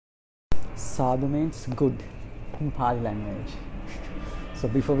Sadhu means good in Pali language. So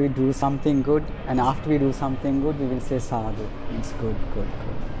before we do something good and after we do something good, we will say sadhu, means good, good,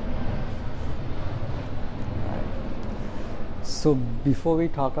 good. Right. So before we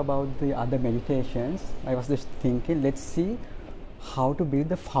talk about the other meditations, I was just thinking, let's see how to build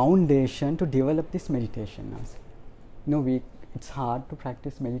the foundation to develop this meditation. It's hard to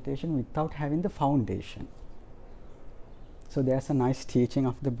practice meditation without having the foundation. So there's a nice teaching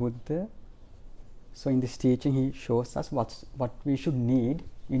of the Buddha. So in this teaching, he shows us what we should need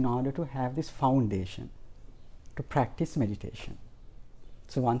in order to have this foundation to practice meditation.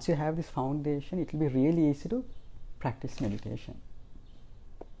 So once you have this foundation, it will be really easy to practice meditation.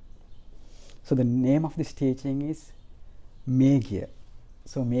 So the name of this teaching is Meghiya.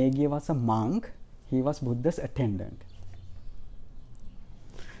 So Meghiya was a monk. He was Buddha's attendant.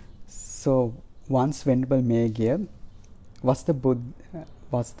 So once Venerable Meghiya was the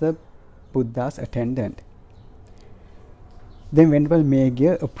Buddha's attendant. Then Venerable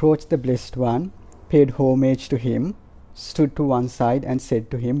Meghiya approached the Blessed One, paid homage to him, stood to one side and said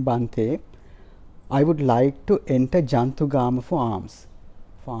to him, Bhante, I would like to enter Jantugama for alms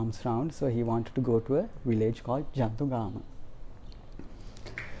round. So he wanted to go to a village called Jantugama.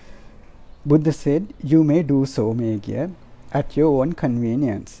 Buddha said, you may do so, Meghiya, at your own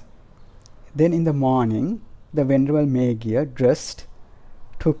convenience. Then in the morning, the Venerable Meghiya dressed,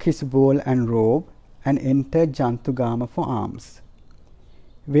 took his bowl and robe, and entered Jantugama for alms.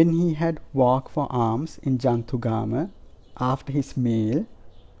 When he had walked for alms in Jantugama after his meal,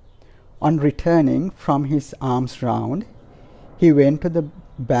 on returning from his alms round, he went to the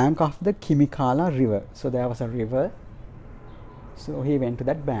bank of the Kimikala river. So there was a river. So he went to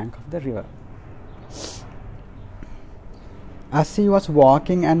that bank of the river. As he was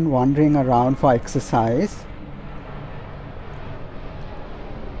walking and wandering around for exercise,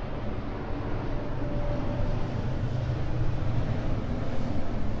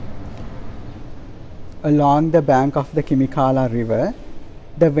 along the bank of the Kimikala river,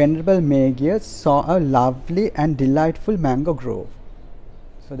 the Venerable Meghiya saw a lovely and delightful mango grove.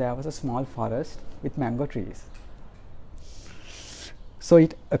 So there was a small forest with mango trees. So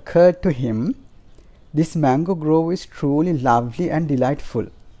it occurred to him, this mango grove is truly lovely and delightful,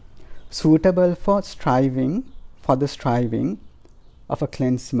 suitable for the striving of a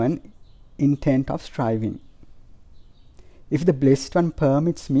cleansman intent of striving. If the Blessed One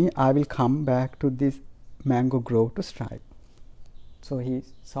permits me, I will come back to this mango grove to strive. So he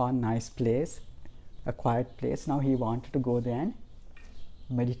saw a nice place, a quiet place. Now he wanted to go there and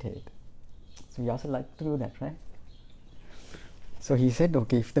meditate. So we also like to do that, right? So he said,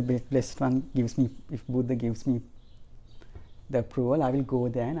 okay, if the Blessed One gives me, if Buddha gives me the approval, I will go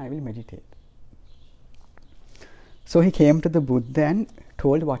there and I will meditate. So he came to the Buddha and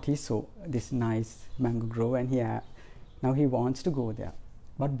told what he saw, this nice mango grove, and now he wants to go there.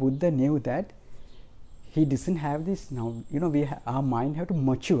 But Buddha knew that he doesn't have this now. Our mind have to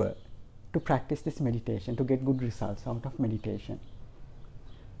mature to practice this meditation, to get good results out of meditation.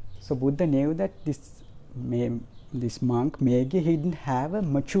 So Buddha knew that this monk, Meghiya, he didn't have a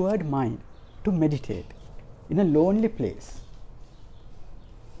matured mind to meditate in a lonely place.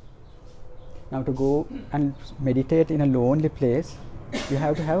 Now to go and meditate in a lonely place, you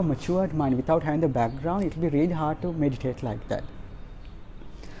have to have a matured mind. Without having the background, it will be really hard to meditate like that.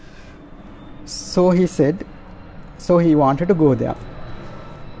 So he said, so he wanted to go there.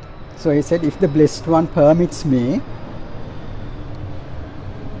 So he said, if the Blessed One permits me,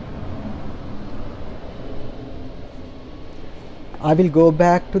 I will go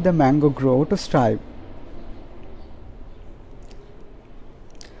back to the mango grove to strive.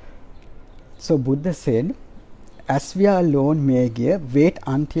 So Buddha said, as we are alone, Meghiya, wait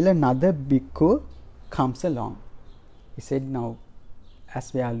until another bhikkhu comes along. He said, now,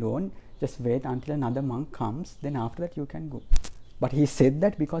 as we are alone, just wait until another monk comes, then after that you can go. But he said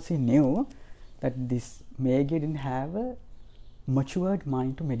that because he knew that this Meghiya didn't have a matured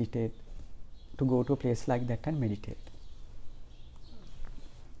mind to meditate, to go to a place like that and meditate.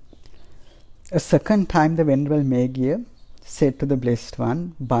 A second time the Venerable Meghiya said to the Blessed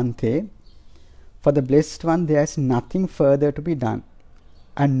One, Bhante, for the Blessed One there is nothing further to be done,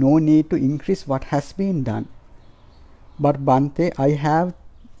 and no need to increase what has been done. But Bhante, I have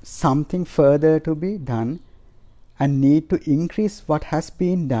something further to be done, and need to increase what has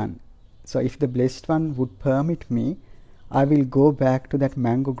been done. So if the Blessed One would permit me, I will go back to that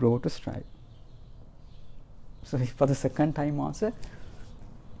mango grove to strive. So for the second time also,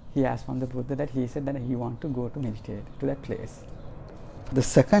 he asked from the Buddha that he said that he wanted to go to meditate to that place. The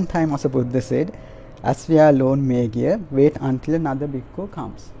second time also Buddha said, as we are alone, Meghiya, wait until another bhikkhu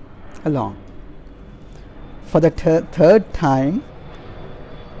comes. along. For the third time,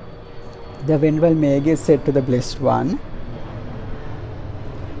 the Venerable Meghiya said to the Blessed One,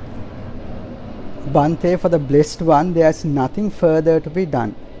 Bhante, for the Blessed One, there is nothing further to be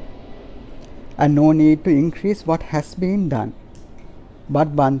done, and no need to increase what has been done.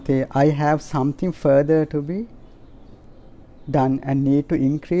 But Bhante, I have something further to be done and need to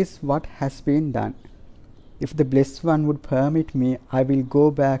increase what has been done. If the Blessed One would permit me, I will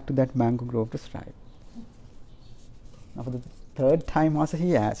go back to that mango grove to strive. Now, for the third time also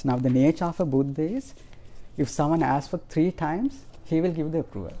he asked. Now, the nature of a Buddha is, if someone asks for 3 times, he will give the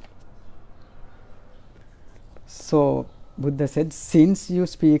approval. So, Buddha said, since you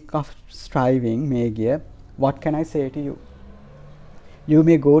speak of striving, Meghiya, what can I say to you? You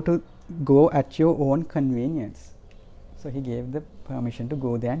may go at your own convenience. So, he gave the permission to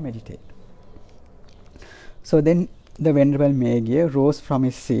go there and meditate. So, then the Venerable Meghiya rose from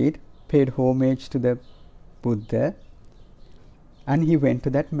his seat, paid homage to the Buddha, and he went to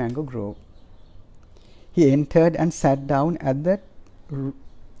that mango grove. He entered and sat down at the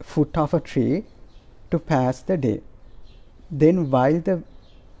foot of a tree to pass the day. Then, while the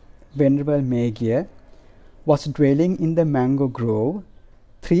Venerable Meghiya was dwelling in the mango grove,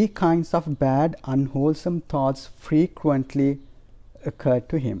 3 kinds of bad, unwholesome thoughts frequently occurred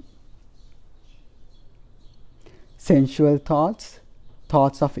to him. Sensual thoughts,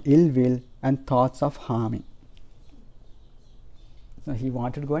 thoughts of ill will, and thoughts of harming. So he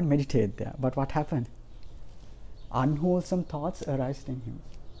wanted to go and meditate there, but what happened? Unwholesome thoughts arose in him.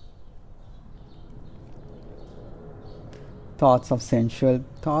 Thoughts of sensual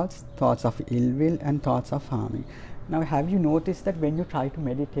thoughts, thoughts of ill will, and thoughts of harming. Now, have you noticed that when you try to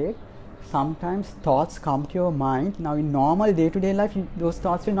meditate, sometimes thoughts come to your mind? Now, in normal day-to-day life, those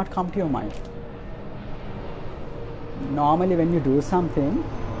thoughts will not come to your mind. Normally, when you do something,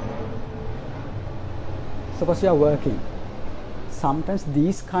 suppose you are working, sometimes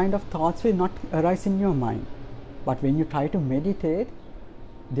these kind of thoughts will not arise in your mind. But when you try to meditate,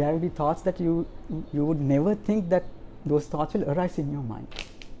 there will be thoughts that you would never think that those thoughts will arise in your mind.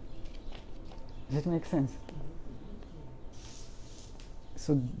 Does it make sense?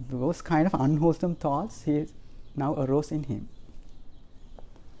 So those kind of unwholesome thoughts now arose in him.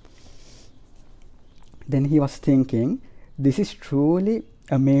 Then he was thinking, this is truly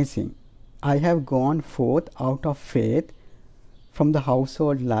amazing. I have gone forth out of faith from the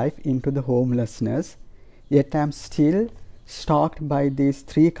household life into the homelessness, yet I am still stalked by these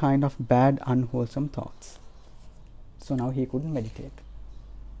 3 kind of bad, unwholesome thoughts. So now he couldn't meditate,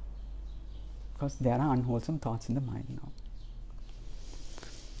 because there are unwholesome thoughts in the mind now.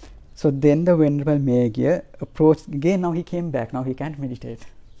 So then the Venerable Meghiya approached again. Now he came back. Now he can't meditate.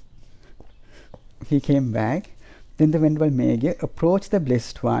 He came back. Then the Venerable Meghiya approached the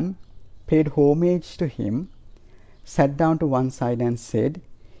Blessed One, paid homage to him, sat down to one side and said,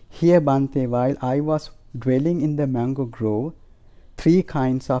 Here, Bhante, while I was dwelling in the mango grove, 3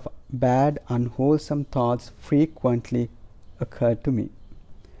 kinds of bad, unwholesome thoughts frequently occurred to me.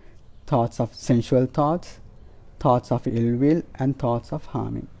 Thoughts of sensual thoughts, thoughts of ill will, and thoughts of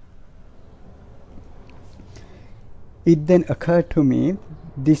harming. It then occurred to me,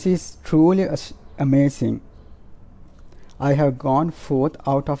 this is truly amazing. I have gone forth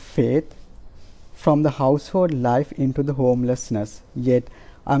out of faith from the household life into the homelessness, yet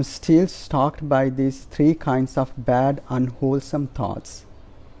I am still stalked by these 3 kinds of bad, unwholesome thoughts.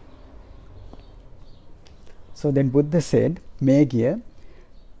 So then Buddha said, Meghiya,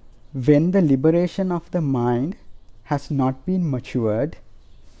 when the liberation of the mind has not been matured,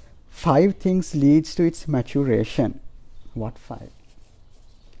 5 things leads to its maturation. What 5?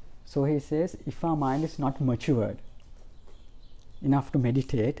 So he says, if our mind is not matured enough to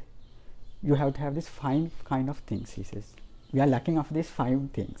meditate, you have to have these 5 kind of things, he says. We are lacking of these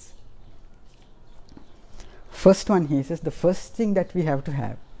 5 things. First one, he says, the first thing that we have to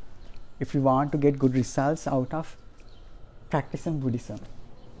have, if we want to get good results out of practicing Buddhism,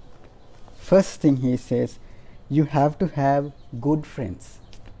 first thing he says, you have to have good friends.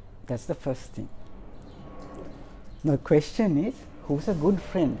 That's the first thing. Now the question is, who's a good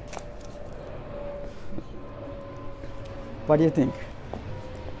friend? What do you think?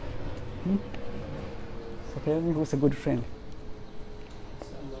 So tell me, who's a good friend?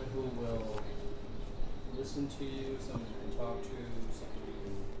 Someone who will listen to you, someone you can talk to, someone you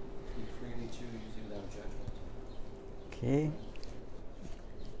can speak freely to, usually without judgment. Okay.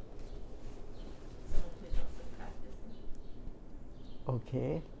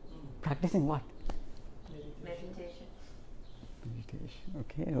 Okay. Practicing what? Meditation.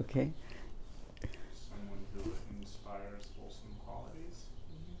 Meditation. Okay. Someone who inspires wholesome qualities.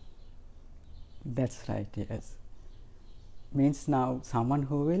 That's right, yes. Means now someone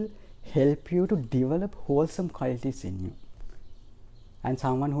who will help you to develop wholesome qualities in you, and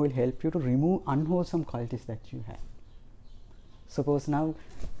someone who will help you to remove unwholesome qualities that you have. Suppose now,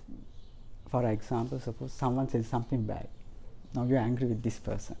 for example, suppose someone says something bad. Now you're angry with this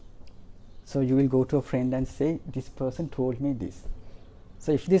person. So you will go to a friend and say, this person told me this.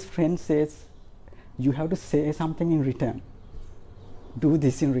 So if this friend says, you have to say something in return, do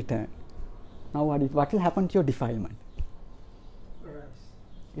this in return. Now what will happen to your defilement?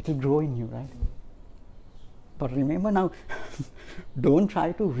 It will grow in you, right? But remember now, don't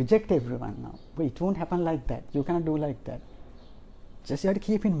try to reject everyone now. But it won't happen like that. You cannot do like that. Just you have to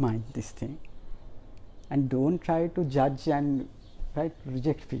keep in mind this thing. And don't try to judge and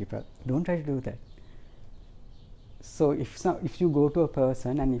reject people. Don't try to do that. So if you go to a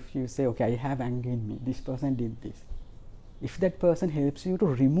person and if you say, okay, I have anger in me, this person did this. If that person helps you to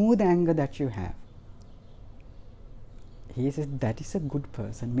remove the anger that you have, he says that is a good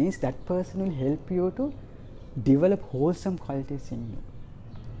person. Means that person will help you to develop wholesome qualities in you.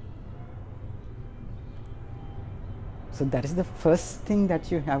 So that is the first thing that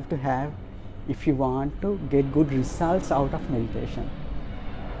you have to have if you want to get good results out of meditation.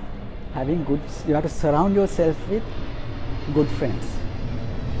 You have to surround yourself with good friends.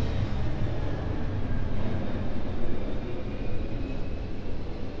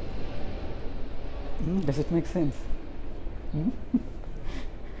 Does it make sense?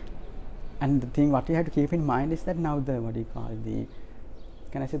 And the thing what you have to keep in mind is that now the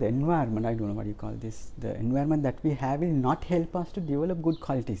environment, I don't know what you call this, the environment that we have will not help us to develop good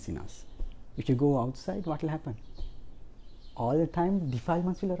qualities in us. If you go outside, what will happen? All the time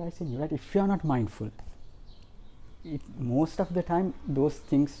defilements will arise in you, right? If you are not mindful, most of the time those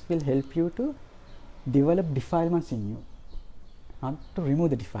things will help you to develop defilements in you, not to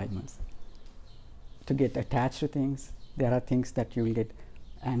remove the defilements. To get attached to things, there are things that you will get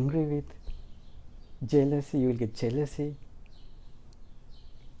angry with. Jealousy, you will get jealousy.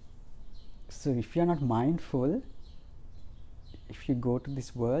 So if you are not mindful, if you go to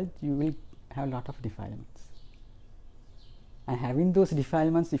this world, you will have a lot of defilements. And having those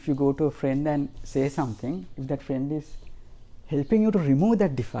defilements, if you go to a friend and say something, if that friend is helping you to remove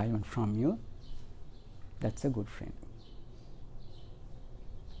that defilement from you, that's a good friend.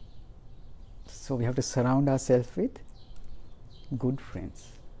 So we have to surround ourselves with good friends.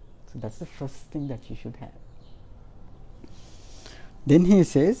 So that's the first thing that you should have. Then he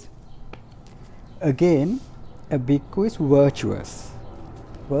says, again, a bhikkhu is virtuous.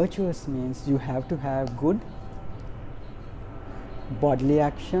 Virtuous means you have to have good bodily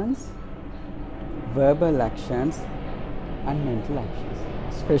actions, verbal actions, and mental actions.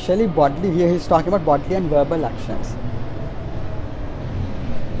 Especially bodily, here he is talking about bodily and verbal actions.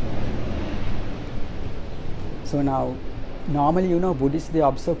 So now, normally, Buddhists, they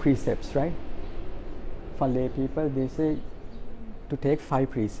observe precepts, right? For lay people, they say to take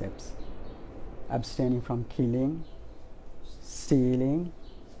 5 precepts. Abstaining from killing, stealing,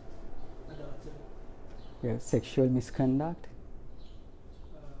 sexual misconduct,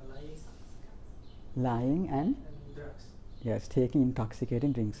 lying and drugs. Yes, taking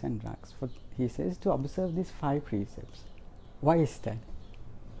intoxicating drinks and drugs. He says to observe these 5 precepts. Why is that?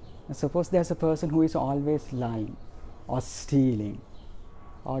 Suppose there's a person who is always lying or stealing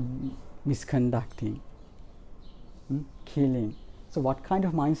or misconducting, killing. So what kind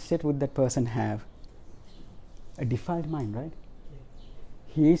of mindset would that person have? A defiled mind, right?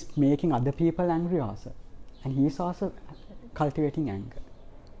 He is making other people angry also, and he is also cultivating anger.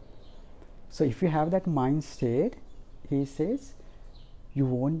 So if you have that mind state, he says, you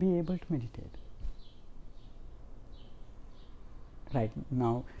won't be able to meditate. Right,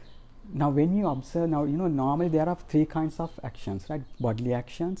 now when you observe, normally there are 3 kinds of actions, right? Bodily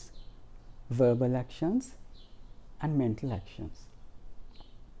actions, verbal actions, and mental actions.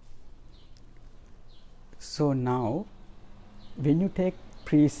 So now, when you take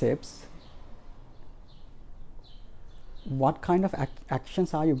precepts, what kind of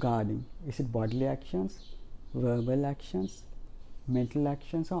actions are you guarding? Is it bodily actions, verbal actions, mental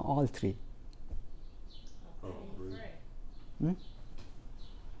actions, or all 3? All 3.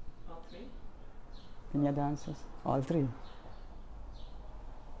 All 3? Any other answers? All 3?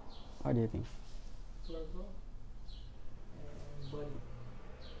 What do you think? Verbal and body.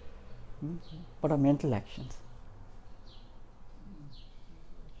 What are mental actions?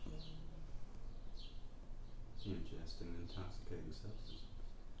 Ingest an intoxicating substance.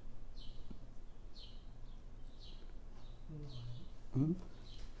 Mental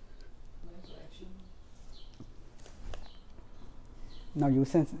action. Now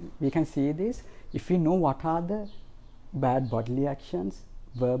we can see this if we know what are the bad bodily actions,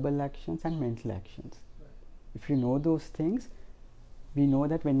 verbal actions and mental actions. If you know those things, we know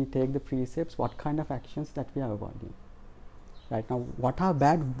that when we take the precepts, what kind of actions that we are avoiding. Right now, what are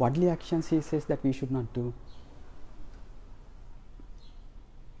bad bodily actions he says that we should not do?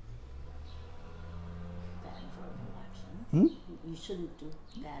 Bad verbal actions. Hmm? You shouldn't do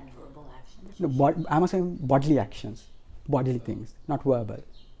bad verbal actions. No, I'm saying bodily actions, bodily things, not verbal.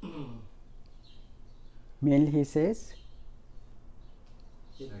 Mainly he says,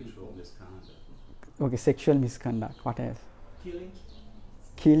 Sexual misconduct. okay, sexual misconduct. What else? Killing,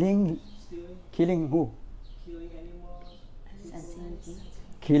 Killing, stealing, killing who? killing animals, Sentient beings.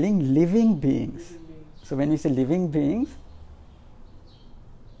 Killing living beings. living beings. So when we say living beings,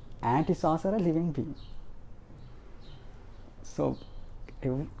 ant is also a living being. So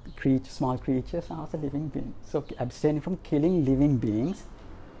small creatures are also living beings. So abstaining from killing living beings,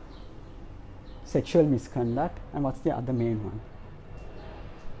 sexual misconduct, and what's the other main one?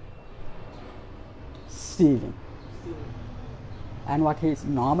 Stealing. Stealing. And what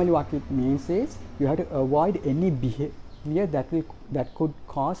it means is you have to avoid any behavior that could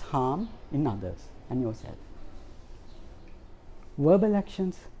cause harm in others and yourself. Verbal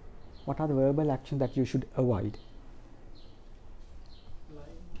actions. What are the verbal actions that you should avoid?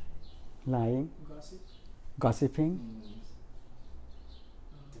 Lying, Gossip, gossiping,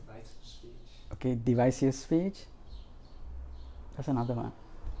 divisive speech, okay, divisive speech. That's another one.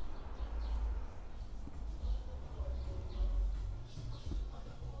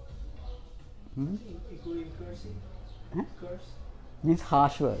 including cursing, Huh? curse, Means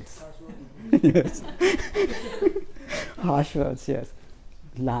harsh words. harsh words. Yes. Harsh words, yes.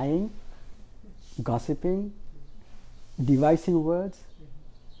 Lying, gossiping, divisive words,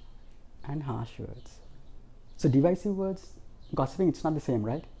 and harsh words. So divisive words, gossiping, it's not the same,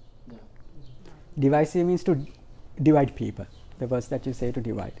 right? No. Divisive means to divide people. The words that you say to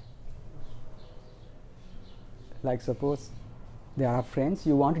divide. Like suppose there are friends,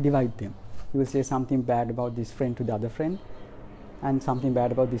 you want to divide them. You will say something bad about this friend to the other friend and something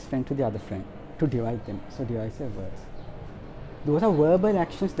bad about this friend to the other friend to divide them. So divisive words. Those are verbal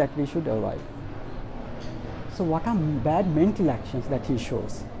actions that we should avoid. So what are bad mental actions that he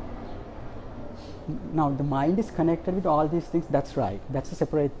shows? Now the mind is connected with all these things, that's right, that's a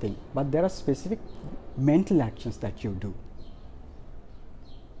separate thing. But there are specific mental actions that you do.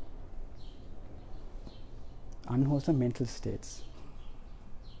 Unwholesome mental states.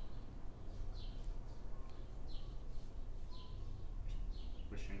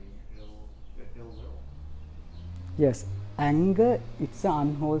 Wishing ill will. Yes, anger, it's an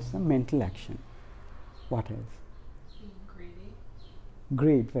unwholesome mental action. What else? Being greedy.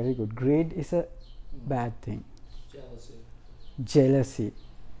 Greed, very good. Greed is a bad thing. Jealousy, Jealousy,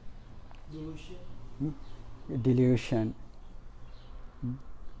 delusion, delusion.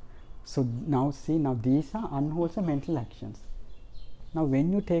 So now see, now these are unwholesome mental actions. Now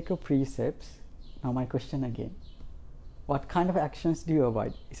when you take your precepts, now my question again, what kind of actions do you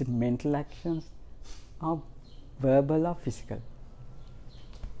avoid? Is it mental actions or verbal or physical?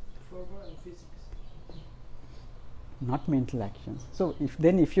 verbal and physics. Not mental actions. So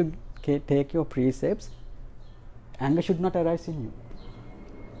if you take your precepts, anger should not arise in you.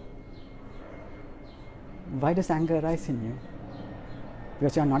 Why does anger arise in you?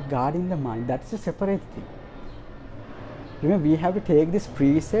 Because you are not guarding the mind. That's a separate thing. Remember, we have to take these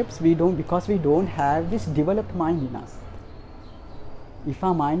precepts. Because we don't have this developed mind in us. If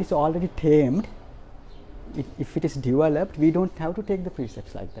our mind is already tamed, if it is developed, we don't have to take the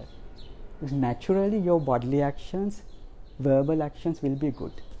precepts like that. Because naturally, your bodily actions, verbal actions will be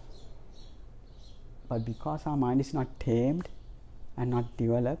good. But because our mind is not tamed and not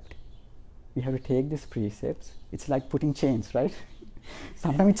developed, we have to take these precepts. It's like putting chains, right?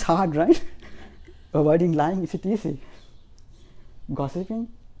 Sometimes it's hard, right? Avoiding lying, is it easy? Gossiping,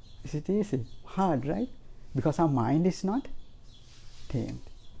 is it easy? Hard, right? Because our mind is not tamed.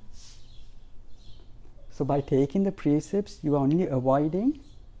 So by taking the precepts, you are only avoiding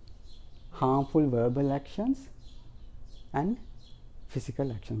harmful verbal actions and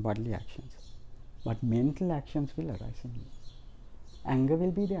physical actions, bodily actions. But mental actions will arise in you. Anger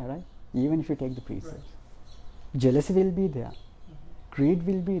will be there, right? Even if you take the precepts. Right. Jealousy will be there. Greed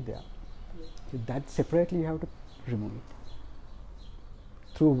will be there. So that separately you have to remove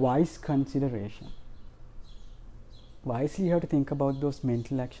it. Through wise consideration. Wisely you have to think about those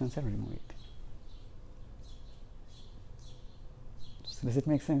mental actions and remove it. So does it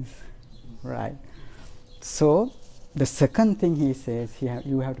make sense? Right. So the second thing he says,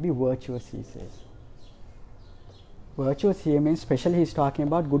 you have to be virtuous, he says. virtuous here means, especially he's talking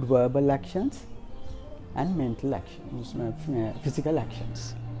about good verbal actions and mental actions, physical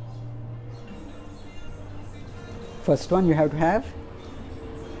actions. First one, you have to have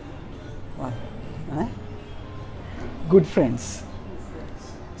what? Good friends.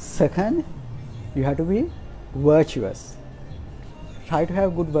 Second, you have to be virtuous. Try to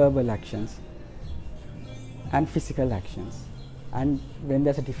have good verbal actions and physical actions. And when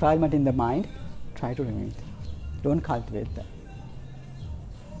there's a defilement in the mind, try to remove it. Don't cultivate that.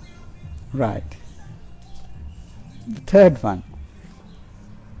 Right. The third one.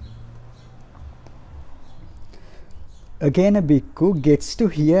 Again, a bhikkhu gets to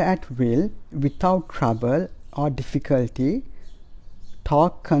hear at will, without trouble or difficulty,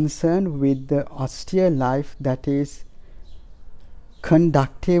 talk concerned with the austere life that is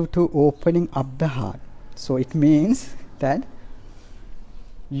conducive to opening up the heart. So it means that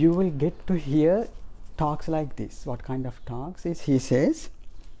you will get to hear talks like this. What kind of talks is? He says,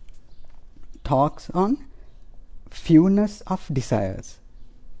 talks on fewness of desires,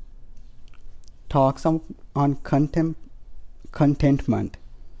 talks on contentment,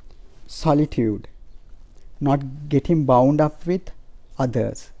 solitude, not getting bound up with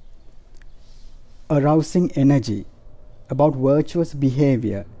others, arousing energy, about virtuous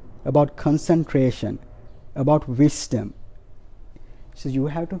behavior, about concentration, about wisdom. So you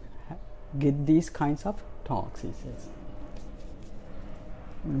have to get these kinds of talks, he says.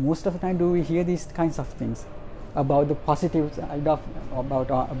 Most of the time do we hear these kinds of things about the positive side of,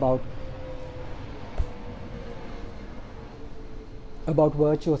 about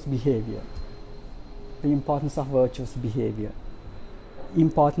virtuous behavior, the importance of virtuous behavior,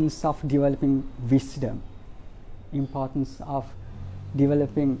 importance of developing wisdom, importance of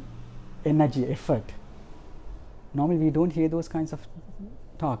developing energy, effort. Normally we don't hear those kinds of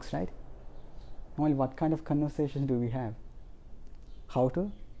talks, right? Normally what kind of conversations do we have? How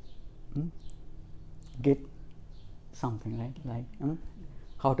to get something, right? Like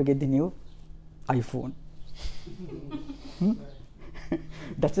how to get the new iPhone.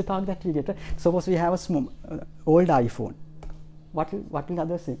 That's the talk that we get. Right? Suppose we have a old iPhone. What will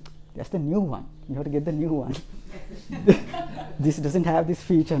others say? That's the new one. You have to get the new one. This doesn't have this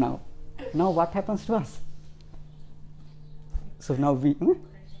feature now. Now what happens to us? So now we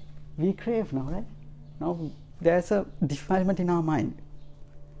crave now, right? Now there's a defilement in our mind.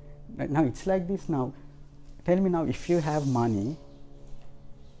 Right? Now it's like this now. Tell me now, if you have money,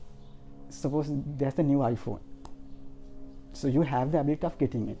 suppose there's the new iPhone. So you have the ability of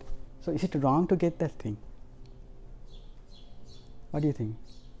getting it. So is it wrong to get that thing? What do you think?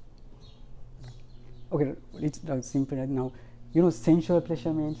 Okay, it's simple right now. You know, sensual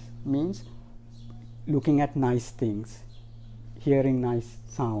pleasure means looking at nice things, hearing nice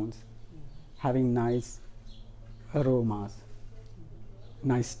sounds, having nice aromas,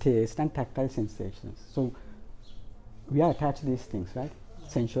 nice taste and tactile sensations. So we are attached to these things, right?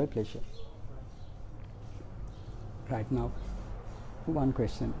 Sensual pleasure. Right now, one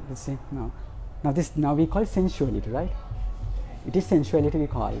question. Let's see now we call it sensuality, right? It is sensuality we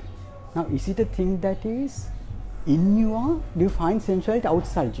call it. Now, is it a thing that is in you, or do you find sensuality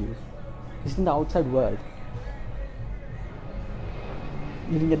outside you? Is it in the outside world?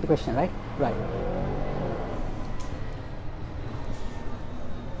 You didn't get the question, right? Right.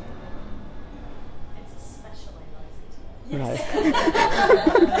 It's a specialized.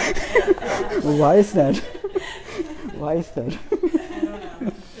 Right. Why is that? Why is that? I don't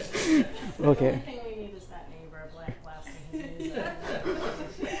know. The Okay. only thing we need is that neighbor blasting his music.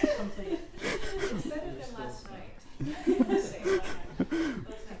 Complete. It's better than last night. Last night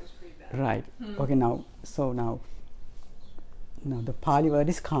was pretty bad. Right. Okay. Now the Pali word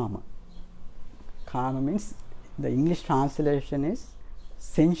is kama. Kama means, the English translation is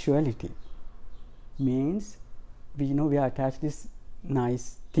sensuality. Means we are attached to these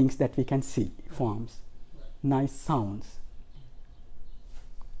nice things that we can see, forms, nice sounds,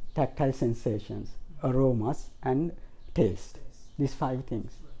 tactile sensations, aromas and taste. These 5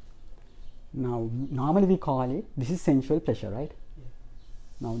 things. Now normally we call it, this is sensual pleasure, right?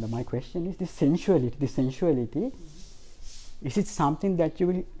 Now my question is, this sensuality, is it something that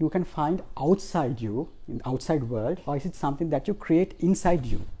you can find outside you, in the outside world, or is it something that you create inside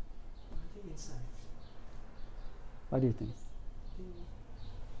you? I think inside. What do you think?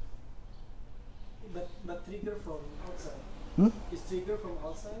 But trigger from outside. Is trigger from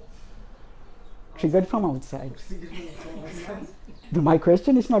outside? Triggered from outside. Trigger from outside. My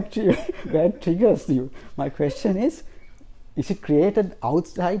question is not where it triggers you. My question is it created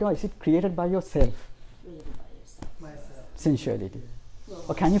outside or is it created by yourself? Created by yourself. Myself. Sensuality. Well,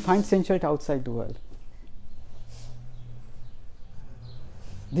 Or can you find sensuality outside the world?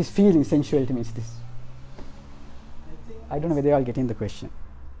 This feeling, sensuality means this. I don't know whether you are getting the question.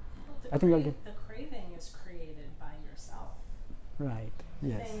 I think you'll get. The craving is created by yourself. Right.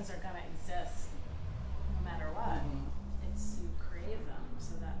 Yes. Things are going to exist no matter what. It's you crave them,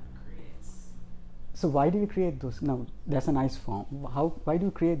 so that creates. So why do we create those? Now that's a nice form. Why do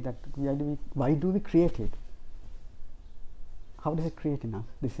we create that? Why do we create it? How does it create in us,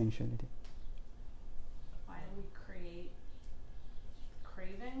 this sensuality? Why do we create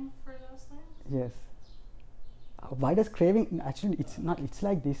craving for those things? Yes. Why does craving, actually it's not, it's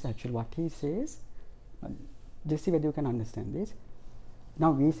like this actually, what he says, just see whether you can understand this.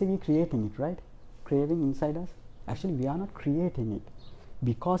 Now we say we're creating it, right? Craving inside us. Actually we are not creating it.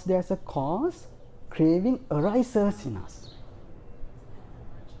 Because there's a cause, craving arises in us.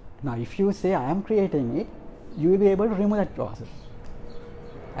 Now if you say I am creating it, you will be able to remove that process.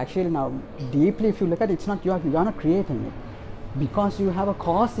 Actually now deeply if you look at it, it's not, you are not creating it. Because you have a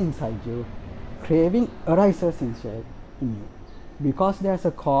cause inside you, craving arises inside in you. Because there's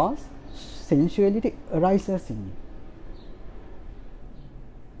a cause, sensuality arises in you.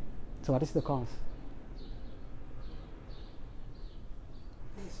 So what is the cause?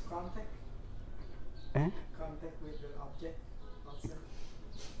 Is contact. Contact with the object outside.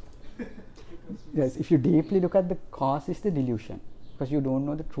 Yes, if you deeply look at the cause is the delusion, because you don't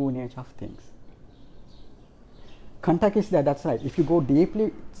know the true nature of things. Contact is there, that's right. If you go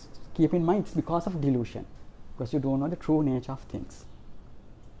deeply, keep in mind it's because of delusion, because you don't know the true nature of things.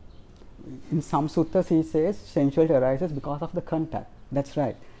 In some suttas he says sensuality arises because of the contact. That's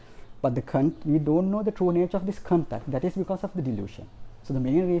right. But we don't know the true nature of this contact. That is because of the delusion. So the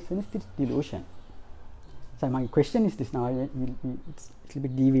main reason is this delusion. So my question is this now. It's a little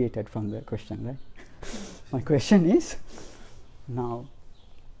bit deviated from the question, right? My question is now.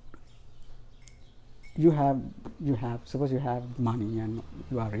 You have suppose you have money and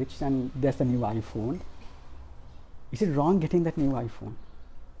you are rich and there's a new iPhone. Is it wrong getting that new iPhone?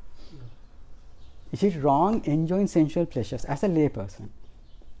 No. Is it wrong enjoying sensual pleasures as a lay person?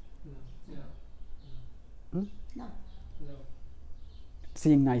 No. Hmm? No. No.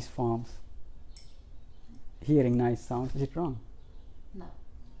 Seeing nice forms, hearing nice sounds, is it wrong? No.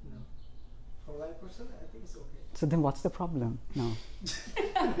 No. For a live person, I think it's okay. So then what's the problem now?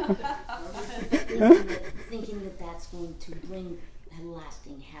 Thinking that that's going to bring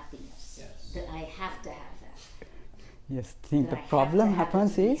lasting happiness. Yes. That I have to have that. Yes, That the I have problem to have it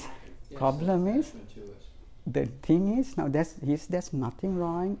happens to be is, happy. Yes, problem there's is, attachment to it. the thing is now there's nothing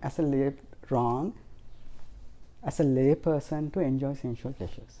wrong as a lay person to enjoy sensual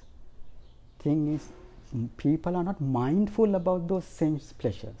pleasures. Thing is, people are not mindful about those sense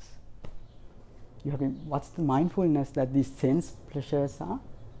pleasures. You have what's the mindfulness that these sense pleasures are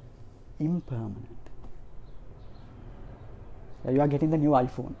impermanent. You are getting the new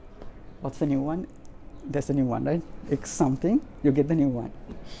iPhone. What's the new one? There's the new one, right? X something, you get the new one.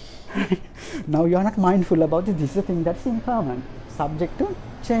 Now you are not mindful about it. This is a thing that's impermanent, subject to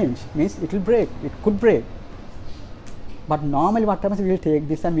change. Means it will break. It could break. But normally, what happens? We will take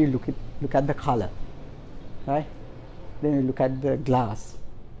this and we will look at the color, right? Then we look at the glass,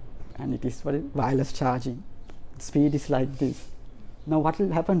 and it is wireless charging. Speed is like this. Now, what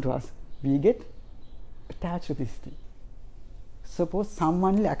will happen to us? We get attached to this thing. Suppose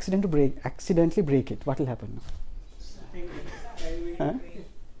someone will accidentally break it. What will happen now? Huh?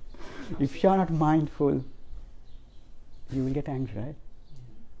 If you are not mindful, you will get angry, right?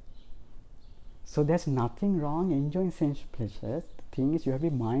 So there's nothing wrong enjoying sense pleasures. The thing is, you have to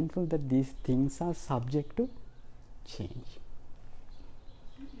be mindful that these things are subject to change.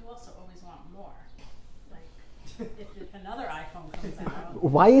 You also always want more. Like, if another iPhone comes out.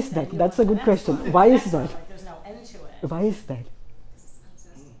 Why is then that? you That's want a the good next question. one, Why the is next one, that? Like, there's no end to it. Why is that?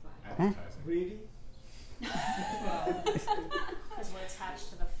 Huh? Greedy. Because we're attached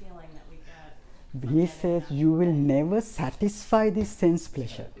to the feeling that we get. He says you will never satisfy this sense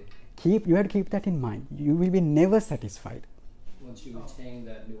pleasure. You have to keep that in mind. You will be never satisfied. Once you attain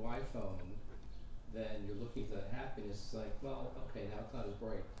that new iPhone, then you're looking for that happiness. It's like, well, okay, now it's not as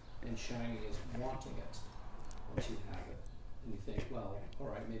bright and shiny as wanting it. Once you have it, and you think, well, all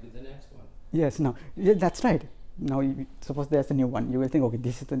right, maybe the next one. Yes, no, yeah, that's right. Now, suppose there's a new one. You will think, okay,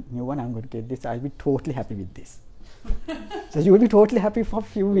 this is the new one. I'm going to get this. I'll be totally happy with this. So you will be totally happy for a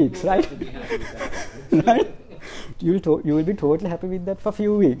few weeks, right? You'll be happy with that. Right? You will be totally happy with that for a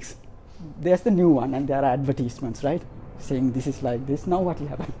few weeks. There's the new one, and there are advertisements, right? Saying this is like this. Now what will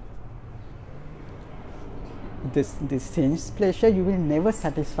happen? This sense pleasure, you will never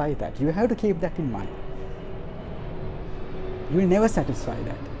satisfy that. You have to keep that in mind. You will never satisfy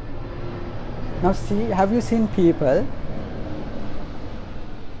that. Now see, have you seen people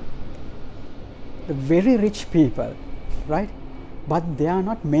the very rich people, right? But they are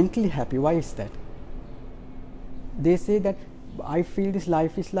not mentally happy. Why is that? They say that I feel this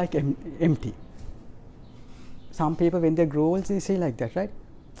life is like empty. Some people, when they grow old, they say like that, right?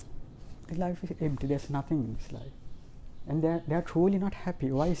 The life is empty. There's nothing in this life, and they are truly not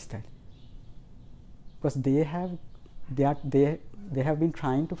happy. Why is that? Because they have been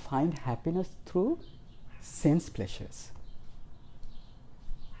trying to find happiness through sense pleasures,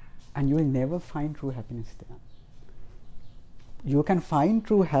 and you will never find true happiness there. You can find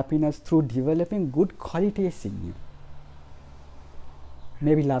true happiness through developing good qualities in you.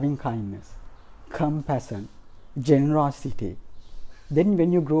 Maybe loving kindness, compassion, generosity. Then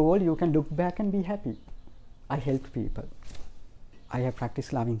when you grow old, you can look back and be happy. I helped people. I have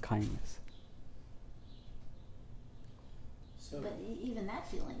practiced loving kindness. But even that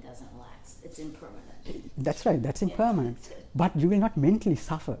feeling doesn't last. It's impermanent. That's right, that's impermanent. But you will not mentally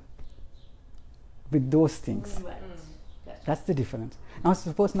suffer with those things. Right. That's the difference. Now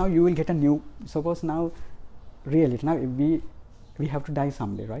suppose now you will get now we have to die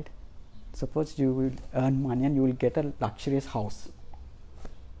someday, right? Suppose you will earn money and you will get a luxurious house.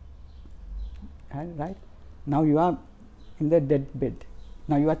 Right? Now you are in the dead bed.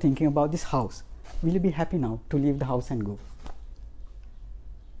 Now you are thinking about this house. Will you be happy now to leave the house and go?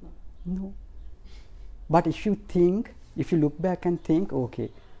 No. But if you look back and think,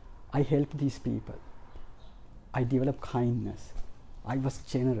 okay, I helped these people, I developed kindness, I was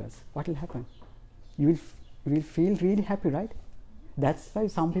generous, what will happen? You will feel really happy, right? That's why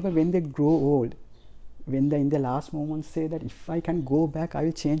some people, when they grow old, when they in the last moments say that if I can go back, I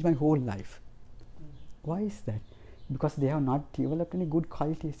will change my whole life. Why is that? Because they have not developed any good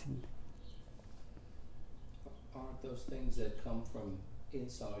qualities in them. Aren't those things that come from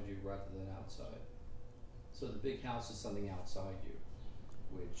inside you rather than outside? So the big house is something outside you,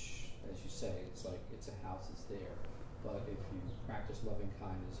 which, as you say, it's like it's a house, it's there. But if you practice loving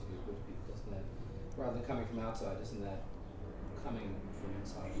kindness, if you're good to people, isn't that, rather than coming from outside, isn't that coming from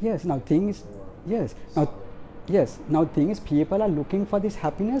inside? Yes, now thing is, now thing is, people are looking for this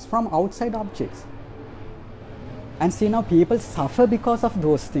happiness from outside objects. And see, now people suffer because of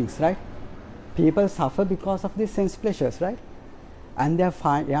those things, right? People suffer because of these sense pleasures, right? And they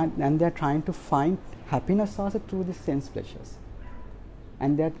are trying to find happiness also through these sense pleasures.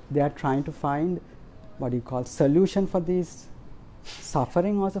 And they are trying to find what you call solution for this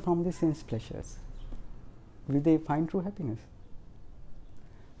suffering also from the sense pleasures. Will they find true happiness?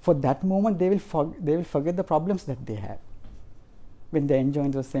 For that moment, they will forget the problems that they have when they enjoy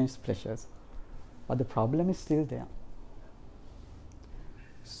those sense pleasures. But the problem is still there.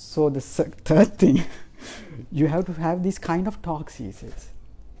 So the third thing, you have to have this kind of talks, he says.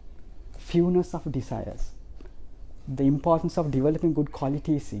 Fewness of desires. The importance of developing good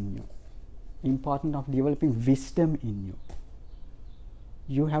qualities in you. Importance of developing wisdom in you.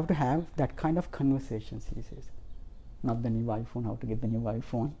 You have to have that kind of conversations, he says. Not the new iPhone, how to get the new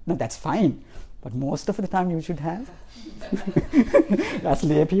iPhone. No, that's fine. But most of the time you should have. As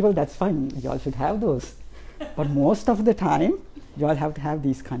lay people, that's fine. You all should have those. But most of the time, you all have to have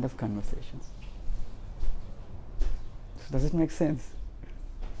these kind of conversations. So does it make sense?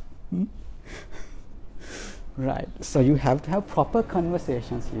 Right. So you have to have proper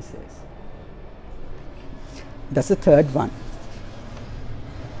conversations, he says. That's the third one.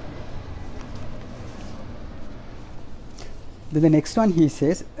 Then the next one, he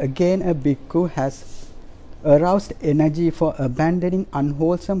says, again a bhikkhu has aroused energy for abandoning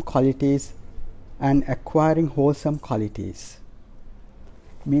unwholesome qualities and acquiring wholesome qualities.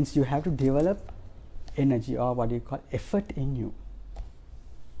 Means you have to develop energy, or what you call effort in you.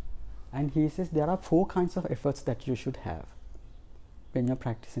 And he says there are 4 kinds of efforts that you should have when you're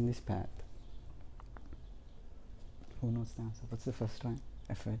practicing this path. Who knows the answer? What's the first one?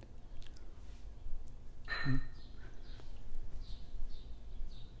 Effort.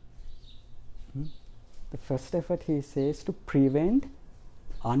 The first effort, he says, to prevent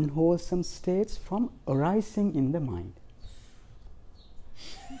unwholesome states from arising in the mind.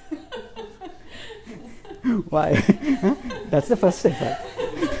 Why? That's the first effort.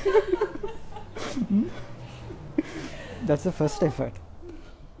 That's the first effort.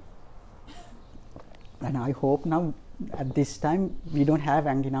 And I hope now, at this time, we don't have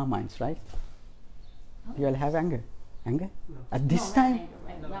anger in our minds, right? You all have anger? Anger? No. At this time?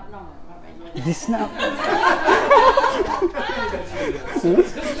 Anger, right? No, not right now. This now?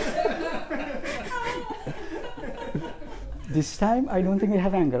 This time, I don't think we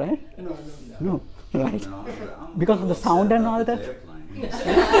have anger, right? No, right? Because of the sound and all that?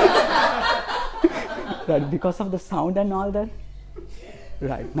 Right, because of the sound and all that?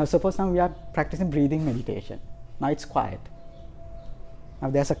 Right. Now suppose now we are practicing breathing meditation. Now it's quiet.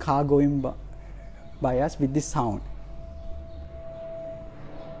 Now there's a car going by us with this sound.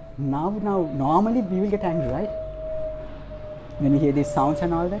 Now normally we will get angry, right? When we hear these sounds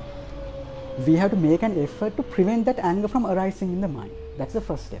and all that. We have to make an effort to prevent that anger from arising in the mind. That's the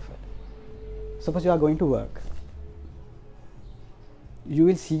first effort. Suppose you are going to work. You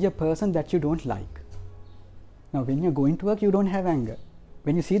will see a person that you don't like. Now when you're going to work, you don't have anger.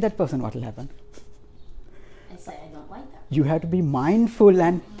 When you see that person, what will happen? I say I don't like that. You have to be mindful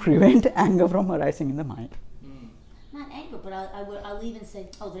and prevent anger from arising in the mind. Not anger, but I'll even say,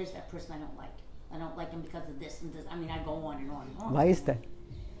 oh, there's that person I don't like. I don't like him because of this and this. I mean, I go on and on and on. Why is that?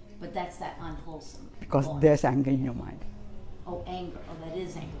 But that's that unwholesome. Because thought. there's anger in your mind. Oh, anger. Oh, that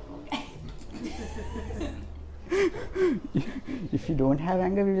is anger. Okay. If you don't have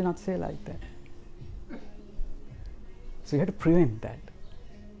anger, we will not say like that. So you have to prevent that.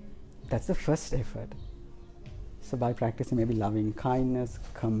 That's the first effort. So by practicing maybe loving kindness,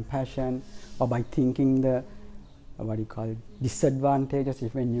 compassion, or by thinking the disadvantages,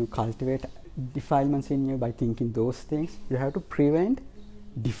 if when you cultivate defilements in you, by thinking those things, you have to prevent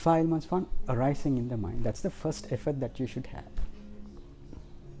defilements from arising in the mind. That's the first effort that you should have.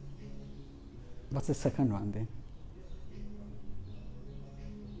 What's the second one then?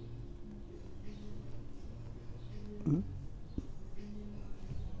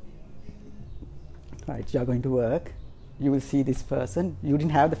 Right, you are going to work, you will see this person, you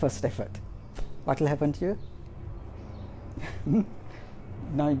didn't have the first effort. What will happen to you?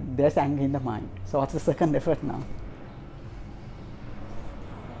 Now there's anger in the mind. So what's the second effort now?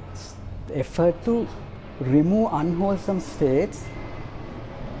 The effort to remove unwholesome states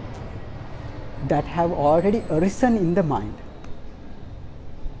that have already arisen in the mind.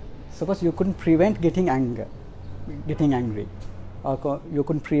 Suppose you couldn't prevent getting angry, or you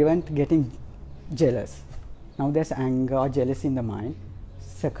couldn't prevent getting jealous. Now there's anger or jealousy in the mind.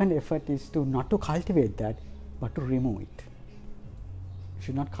 Second effort is to not to cultivate that, but to remove it. You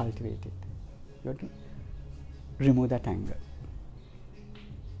should not cultivate it. You have to remove that anger.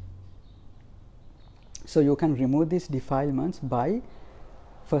 So you can remove these defilements by,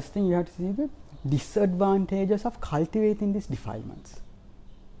 first thing you have to see the disadvantages of cultivating these defilements.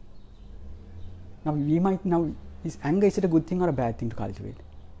 Now is anger, is it a good thing or a bad thing to cultivate?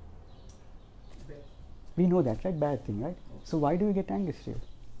 We know that, right? Bad thing, right? So why do we get angry still?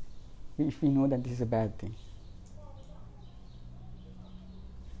 If we know that this is a bad thing.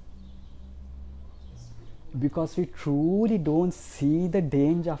 Because we truly don't see the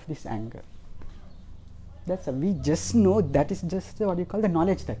danger of this anger. We just know that is just the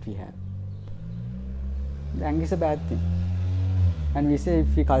knowledge that we have. The anger is a bad thing. And we say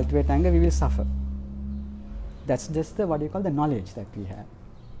if we cultivate anger, we will suffer. That's just the knowledge that we have.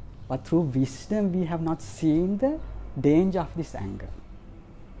 But through wisdom, we have not seen the danger of this anger.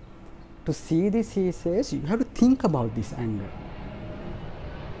 To see this, he says, you have to think about this anger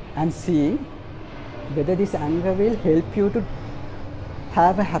and see whether this anger will help you to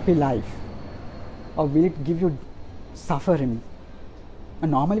have a happy life or will it give you suffering.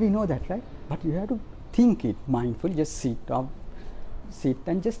 And normally we know that, right? But you have to think it mindfully, just sit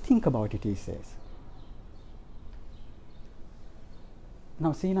and just think about it, he says.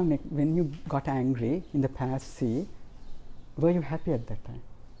 Now see, when you got angry in the past, see, were you happy at that time?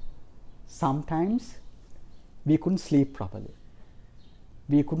 Sometimes we couldn't sleep properly.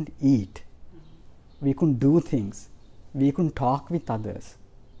 We couldn't eat. We couldn't do things. We couldn't talk with others,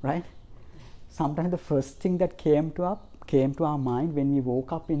 right? Sometimes the first thing that came to our mind when we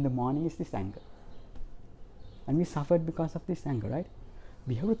woke up in the morning is this anger. And we suffered because of this anger, right?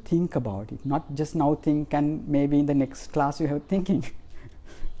 We have to think about it, not just now think and maybe in the next class you have thinking.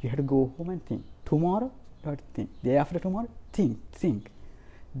 You have to go home and think. Tomorrow, you have to think. Day after tomorrow, think.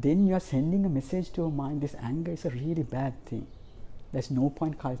 Then you are sending a message to your mind, this anger is a really bad thing. There's no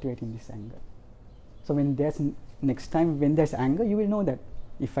point cultivating this anger. So when next time when there's anger, you will know that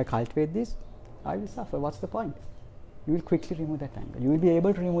if I cultivate this, I will suffer. What's the point? You will quickly remove that anger. You will be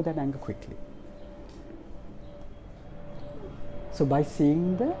able to remove that anger quickly. So by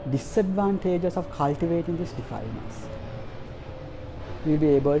seeing the disadvantages of cultivating these defilements, you will be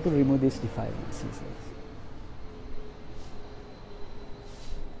able to remove these defilements, he says.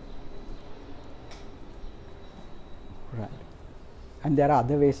 Right. And there are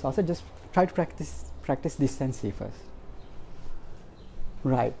other ways also. Just try to practice this and see first.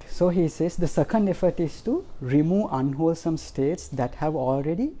 Right. So he says the second effort is to remove unwholesome states that have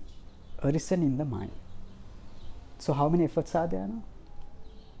already arisen in the mind. So how many efforts are there now?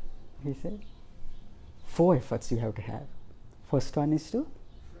 He said 4 efforts you have to have. First one is to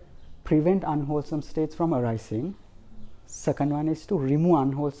prevent unwholesome states from arising. Second one is to remove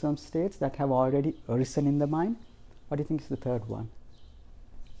unwholesome states that have already arisen in the mind. What do you think is the third one?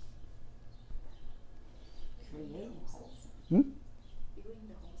 Creating wholesome. Building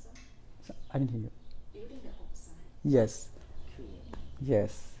the wholesome. I didn't hear you. Building the wholesome. Yes. Creating.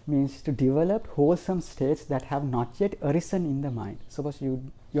 Yes. Means to develop wholesome states that have not yet arisen in the mind. Suppose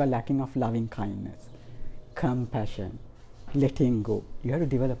you are lacking of loving kindness, compassion, letting go. You have to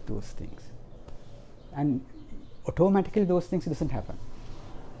develop those things. And automatically those things doesn't happen.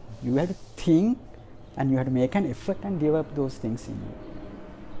 You have to think and you have to make an effort and develop those things in you.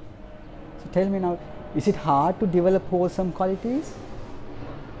 So tell me now, is it hard to develop wholesome qualities?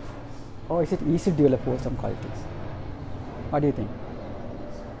 Or is it easy to develop wholesome qualities? What do you think?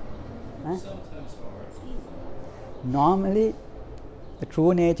 Huh? Sometimes hard. Normally, the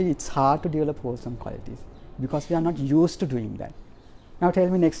true nature, it's hard to develop wholesome qualities because we are not used to doing that. Now tell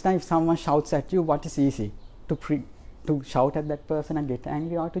me, next time if someone shouts at you, what is easy? To shout at that person and get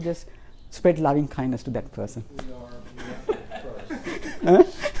angry, or to just spread loving kindness to that person? We are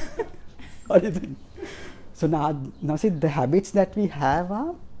first. What do you think? So now see, the habits that we have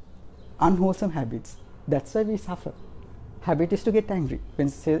are unwholesome habits. That's why we suffer. Habit is to get angry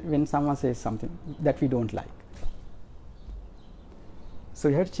when someone says something that we don't like. So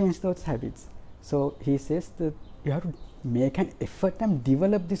you have to change those habits. So he says that you have to make an effort and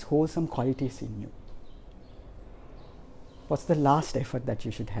develop these wholesome qualities in you. What's the last effort that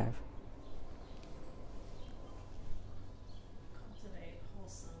you should have? Cultivate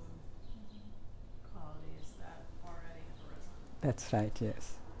wholesome qualities that already have arisen. That's right,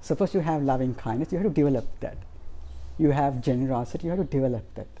 yes. Suppose you have loving kindness, you have to develop that. You have generosity, you have to develop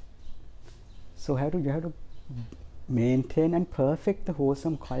that. So you have to maintain and perfect the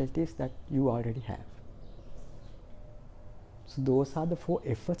wholesome qualities that you already have. So those are the 4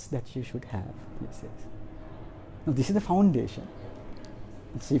 efforts that you should have, he says. Now this is the foundation.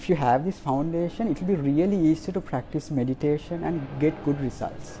 So if you have this foundation, it will be really easy to practice meditation and get good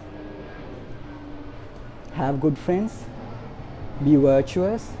results. Have good friends, be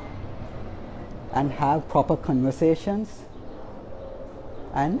virtuous, and have proper conversations,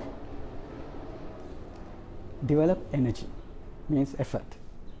 and develop energy, means effort.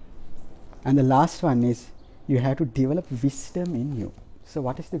 And the last one is you have to develop wisdom in you. So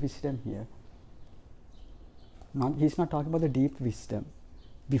what is the wisdom here? He's not talking about the deep wisdom.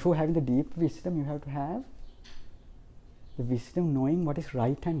 Before having the deep wisdom, you have to have the wisdom knowing what is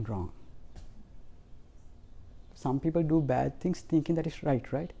right and wrong. Some people do bad things thinking that is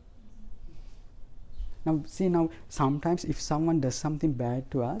right? Now sometimes if someone does something bad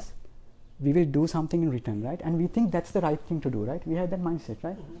to us, we will do something in return, right? And we think that's the right thing to do, right? We have that mindset,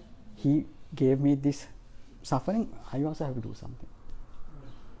 right? He gave me this suffering, I also have to do something.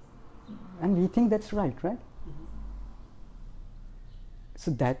 And we think that's right?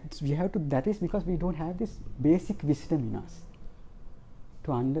 So that is because we don't have this basic wisdom in us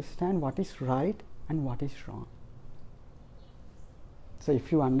to understand what is right and what is wrong. So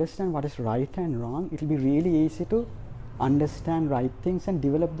if you understand what is right and wrong, it will be really easy to understand right things and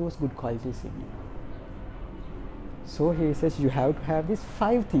develop those good qualities in you. So he says you have to have these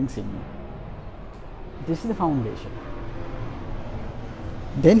 5 things in you. This is the foundation.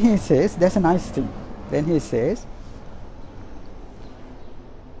 Then he says, there's a nice thing. Then he says,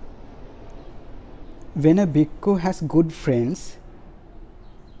 when a bhikkhu has good friends,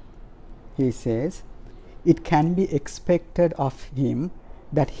 he says, it can be expected of him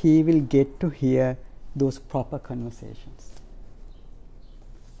that he will get to hear those proper conversations.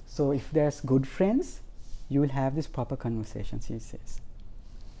 So if there's good friends, you will have these proper conversations, he says.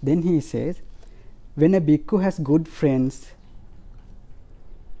 Then he says, when a bhikkhu has good friends,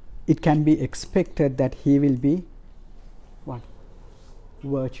 it can be expected that he will be what?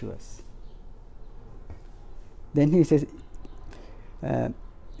 Virtuous. Then he says,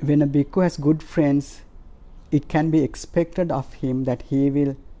 when a bhikkhu has good friends, it can be expected of him that he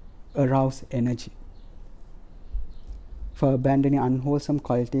will arouse energy for abandoning unwholesome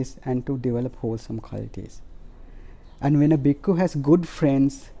qualities and to develop wholesome qualities. And when a bhikkhu has good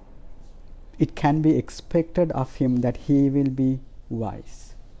friends, it can be expected of him that he will be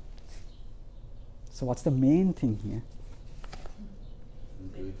wise. So what's the main thing here?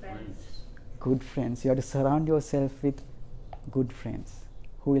 Good friends. Good friends. You have to surround yourself with good friends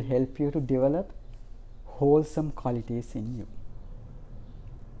who will help you to develop wholesome qualities in you.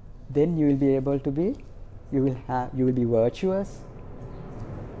 Then you will be able to be, you will be virtuous,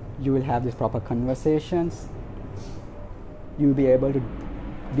 you will have these proper conversations, you will be able to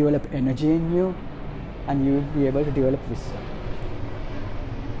develop energy in you, and you will be able to develop wisdom.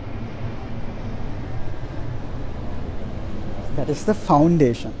 That is the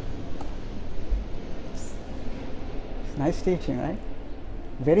foundation. It's nice teaching, right?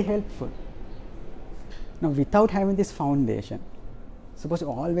 Very helpful. Now, without having this foundation, suppose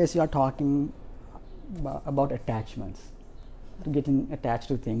always you are talking about attachments, getting attached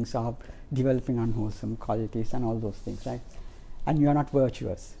to things, or developing unwholesome qualities and all those things, right? And you are not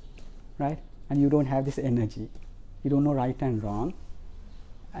virtuous, right? And you don't have this energy. You don't know right and wrong.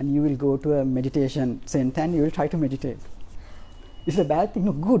 And you will go to a meditation center and you will try to meditate. It's a bad thing,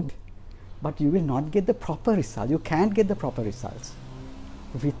 no, good. But you will not get the proper result. You can't get the proper results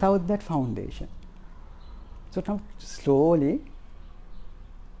without that foundation. So now slowly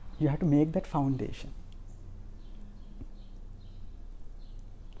you have to make that foundation.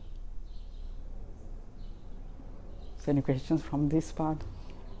 So any questions from this part?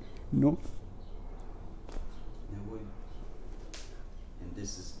 No? Now would, and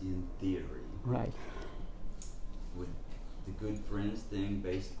this is in theory, Right. would the good friends thing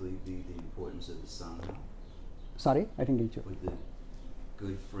basically be the importance of the Sangha? Sorry, I didn't get you. Would the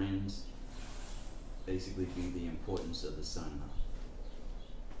good friends basically be the importance of the Sangha?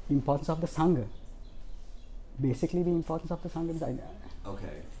 Importance of the Sangha. Basically the importance of the Sangha is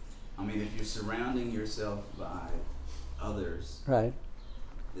Okay. I mean, if you're surrounding yourself by others right.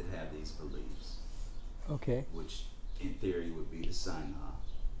 that have these beliefs, Okay. which in theory would be the Sangha,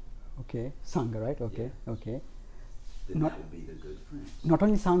 Okay. Sangha, right? Okay. Okay. then Not- that would be the good friends. Not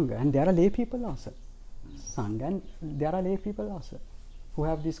only Sangha, and there are lay people also. Mm. Sangha, and there are lay people also who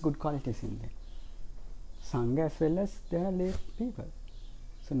have these good qualities in them. Sangha as well as there are lay people.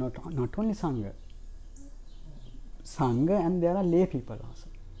 So not only Sangha. Sangha, and there are lay people also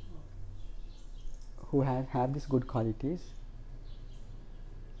who have these good qualities.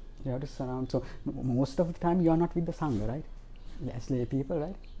 You have to surround. So most of the time you are not with the Sangha, right? As lay people,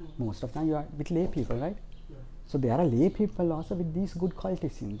 right? Most of the time you are with lay people, right? Yeah. So there are lay people also with these good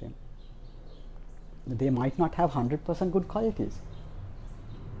qualities in them. They might not have 100% good qualities,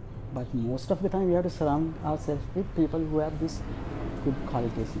 but most of the time we have to surround ourselves with people who have these good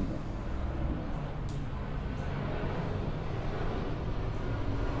qualities in them.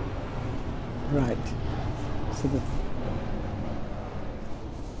 Right. So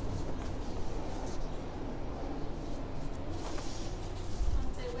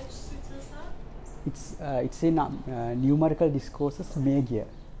Which sutta is that? it's in numerical discourses, Meghiya.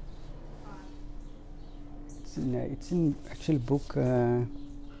 It's in actual book.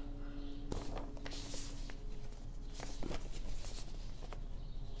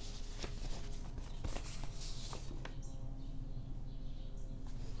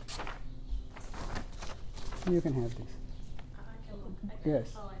 You can have this. I can look. I can, Yes,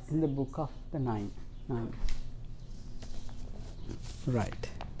 oh, I see. in the book of the nine. Right.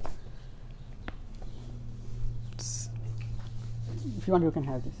 If you want, you can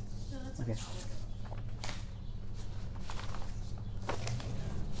have this. No, that's Okay. okay.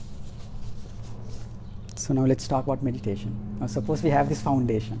 So now let's talk about meditation. Now suppose we have this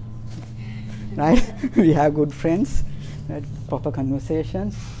foundation, right? We have good friends, right? Proper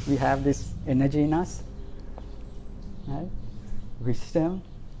conversations. We have this energy in us, right? Wisdom,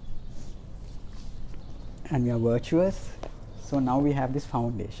 and we are virtuous. So now we have this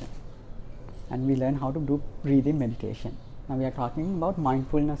foundation, and we learn how to do breathing meditation. Now we are talking about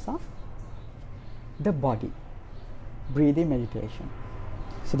mindfulness of the body, breathing meditation.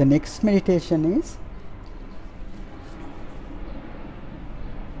 So the next meditation is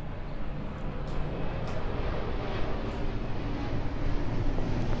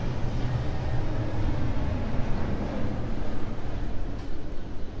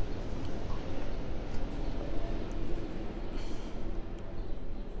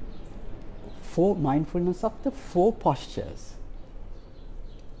mindfulness of the four postures.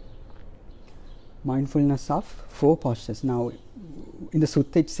 Mindfulness of four postures. Now, in the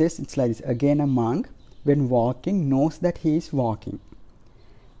Sutta it says it's like this. Again, a monk, when walking, knows that he is walking.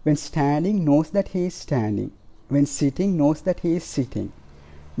 When standing, knows that he is standing. When sitting, knows that he is sitting.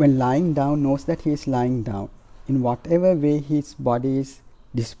 When lying down, knows that he is lying down. In whatever way his body is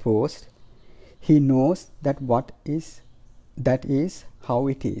disposed, he knows that that is how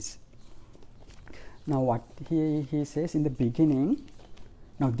it is. Now what he says in the beginning,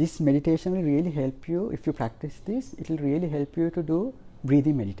 now this meditation will really help you. If you practice this, it will really help you to do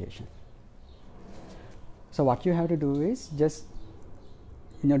breathing meditation. So what you have to do is just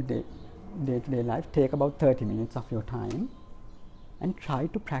in your day-to-day life, take about 30 minutes of your time and try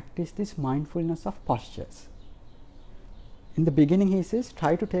to practice this mindfulness of postures. In the beginning he says,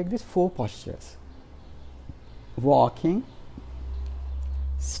 try to take these four postures: walking,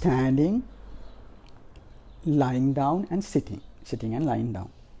 standing, lying down and sitting and lying down.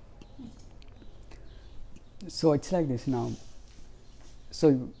 So it's like this now. So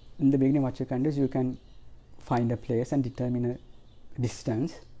in the beginning what you can do is you can find a place and determine a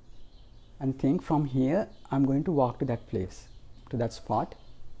distance and think, from here I'm going to walk to that place, to that spot,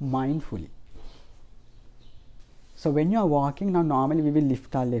 mindfully. So when you are walking, now normally we will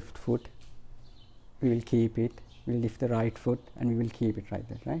lift our left foot, we will keep it, we will lift the right foot and we will keep it right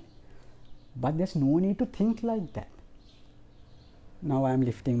there, right? But there's no need to think like that. Now I am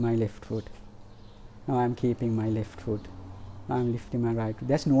lifting my left foot, now I am keeping my left foot, now I am lifting my right foot.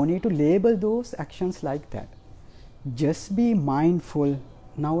 There's no need to label those actions like that. Just be mindful,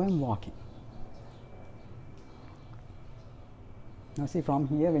 now I am walking. Now see, from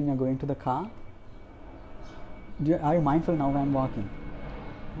here when you are going to the car, are you mindful, now I am walking?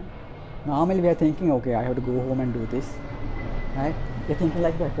 Normally we are thinking, okay, I have to go home and do this, right? You're thinking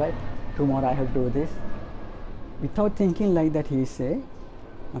like that, right? Tomorrow I have to do this. Without thinking like that, he say,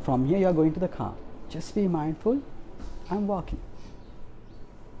 from here you are going to the car. Just be mindful, I am walking.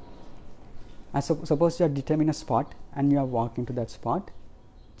 And suppose you are determining a spot and you are walking to that spot.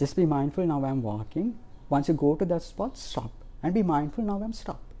 Just be mindful, now I am walking. Once you go to that spot, stop. And be mindful, now I am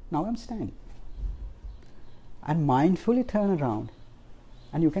stopped. Now I am standing. And mindfully turn around.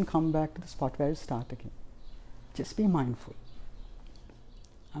 And you can come back to the spot where you start again. Just be mindful.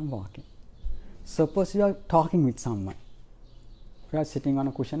 I'm walking. Suppose you are talking with someone. You are sitting on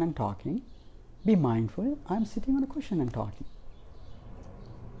a cushion and talking. Be mindful, I'm sitting on a cushion and talking.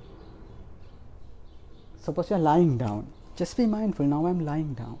 Suppose you are lying down. Just be mindful, now I'm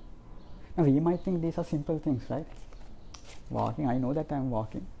lying down. Now we might think these are simple things, right? Walking, I know that I'm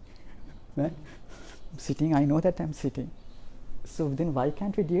walking. Right? Sitting, I know that I'm sitting. So then why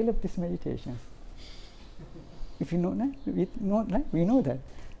can't we develop this meditation? If you know that, we know that.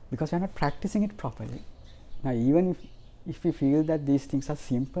 Because we are not practicing it properly. Now even if we feel that these things are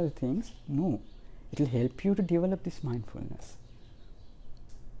simple things, no. It will help you to develop this mindfulness.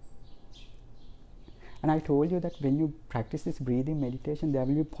 And I told you that when you practice this breathing meditation, there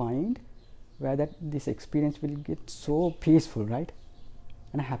will be a point where that this experience will get so peaceful, right?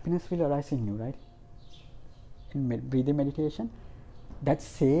 And happiness will arise in you, right? In breathing meditation, that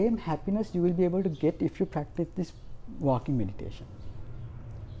same happiness you will be able to get if you practice this walking meditation.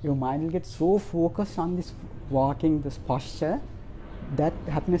 Your mind will get so focused on this walking, this posture, that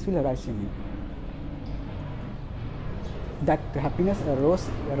happiness will arise in you. That happiness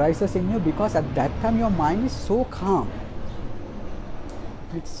arises in you because at that time your mind is so calm.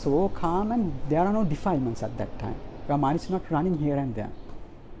 It's so calm and there are no defilements at that time. Your mind is not running here and there.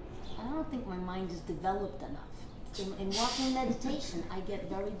 I don't think my mind is developed enough. In walking meditation, I get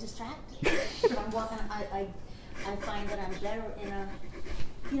very distracted. If I'm walking, I find that I'm better in a,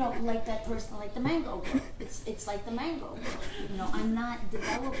 like that person, like the mango girl. It's like the mango girl. I'm not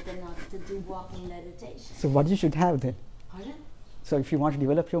developed enough to do walking meditation. So what you should have then? Pardon? So if you want to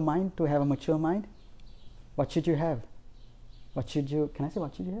develop your mind, to have a mature mind, what should you have? What should you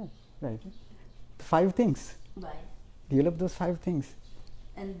have? Right. The 5 things. Right. Develop those 5 things.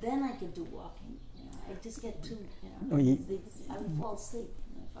 And then I can do walking. I just get too, Oh, I would fall asleep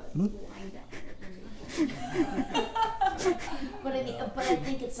if I was lying down. But I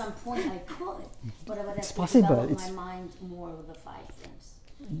think at some point I could. But I would have to develop my mind more with the 5 things.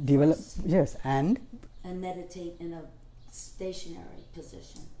 Develop, first. yes, and meditate in a stationary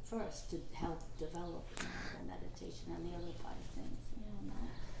position first to help develop the meditation and the other 5 things.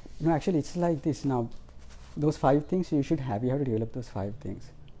 No, actually it's like this now. Those 5 things you should have. You have to develop those 5 things.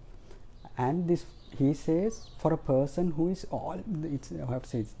 And this, he says, for a person who is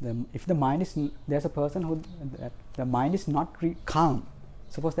if the mind is, there's a person who, the mind is not calm.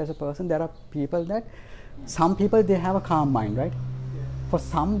 Suppose there's a person, there are people that, some people they have a calm mind, right? For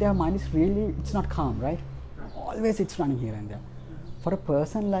some their mind is really, it's not calm, right? Always it's running here and there. For a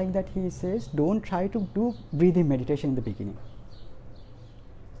person like that, he says, don't try to do breathing meditation in the beginning.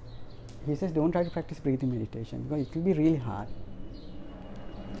 He says, don't try to practice breathing meditation because it will be really hard.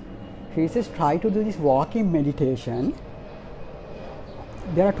 He says, try to do this walking meditation.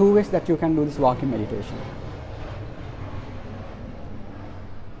 There are 2 ways that you can do this walking meditation.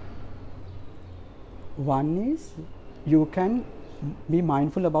 One is, you can be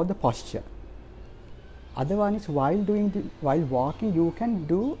mindful about the posture. Other one is, while walking, you can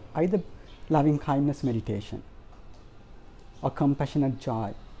do either loving kindness meditation or compassionate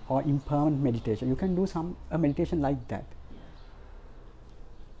joy or impermanent meditation. You can do a meditation like that.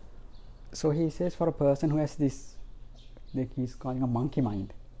 So he says, for a person who has this, like he's calling a monkey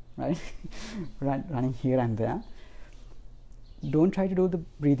mind, right? Running here and there, don't try to do the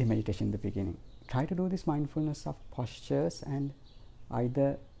breathing meditation in the beginning. try to do this mindfulness of postures and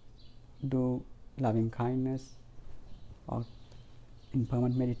either do loving kindness or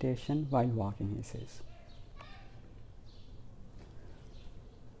impermanent meditation while walking, he says.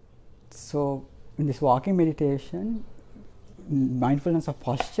 So in this walking meditation, mindfulness of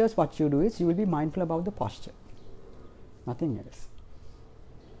postures, what you do is you will be mindful about the posture, nothing else.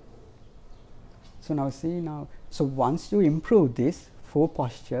 So now see, so once you improve this 4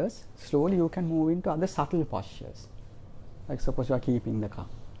 postures, slowly you can move into other subtle postures. Like suppose you are keeping the cup,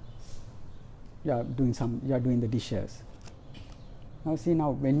 you are doing the dishes. Now see,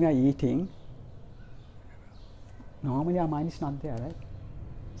 now when we are eating, normally our mind is not there, right?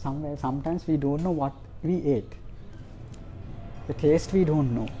 Sometimes we don't know what we ate. The taste we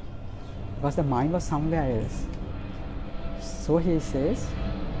don't know, because the mind was somewhere else. So he says,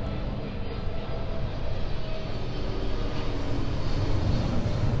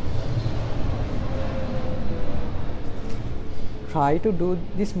 try to do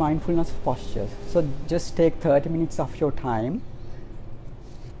this mindfulness postures. So just take 30 minutes of your time,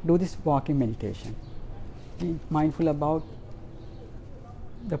 do this walking meditation. Be mindful about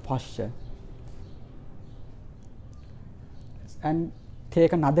the posture. And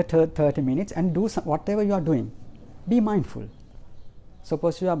take another 30 minutes and do whatever you are doing. Be mindful.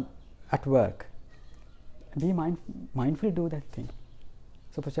 Suppose you are at work. Be mindful, do that thing.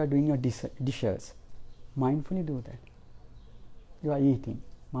 Suppose you are doing your dishes. Mindfully do that. You are eating.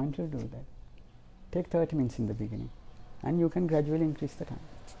 Mindfully do that. Take 30 minutes in the beginning. And you can gradually increase the time.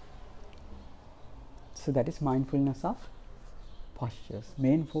 So that is mindfulness of postures,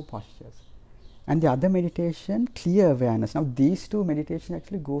 main 4 postures. And the other meditation, clear awareness. Now these 2 meditation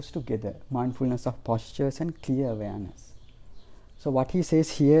actually goes together, mindfulness of postures and clear awareness. So what he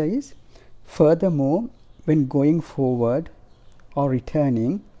says here is, furthermore, when going forward or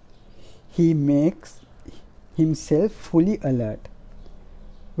returning, he makes himself fully alert.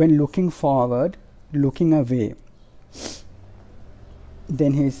 When looking forward, looking away.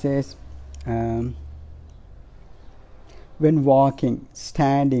 Then he says, when walking,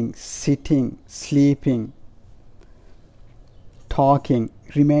 standing, sitting, sleeping, talking,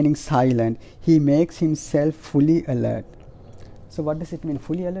 remaining silent, he makes himself fully alert. So what does it mean?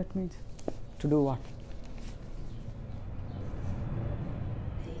 Fully alert means to do what?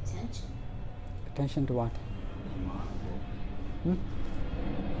 Pay attention. Attention to what? Be mindful. Hmm?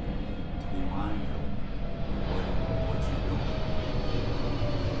 To be mindful of what you're doing.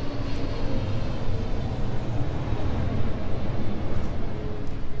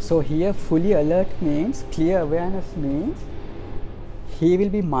 So here fully alert means, clear awareness means, he will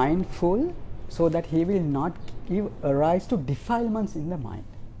be mindful so that he will not give arise to defilements in the mind.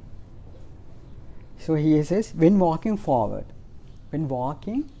 So he says, when walking forward, when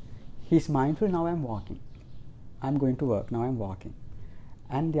walking, he is mindful, now I am walking. I am going to work, now I am walking.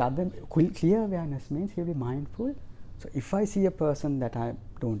 And the other, clear awareness means he will be mindful. So if I see a person that I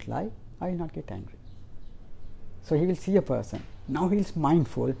don't like, I will not get angry. So he will see a person. Now he is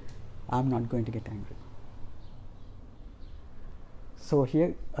mindful, I am not going to get angry. So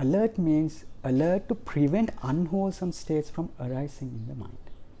here alert means alert to prevent unwholesome states from arising in the mind.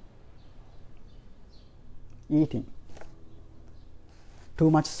 Eating.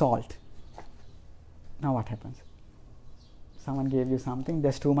 Too much salt. Now what happens? Someone gave you something,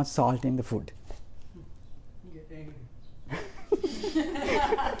 there's too much salt in the food. You get angry.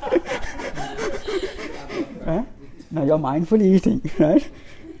 Now you're mindfully eating, right?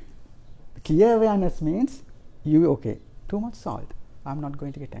 Clear awareness means too much salt, I'm not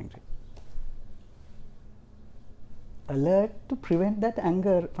going to get angry. Alert to prevent that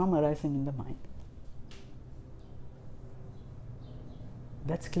anger from arising in the mind.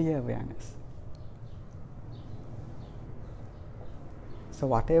 That's clear awareness. So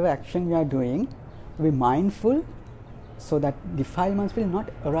whatever action you are doing, be mindful so that defilements will not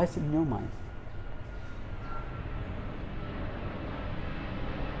arise in your mind.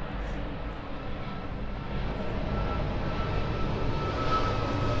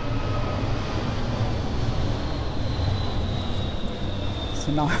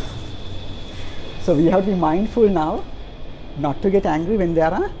 So we have to be mindful now not to get angry when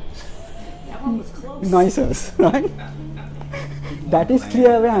there are That one was close. noises, right? That is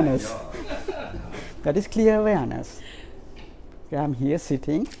clear awareness. That is clear awareness. Okay, I'm here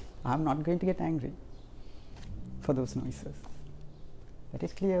sitting, I'm not going to get angry for those noises. That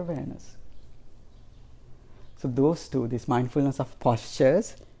is clear awareness. So those two, this mindfulness of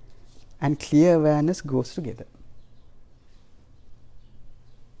postures and clear awareness goes together.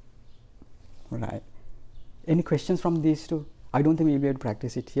 Right. Any questions from these two? I don't think we'll be able to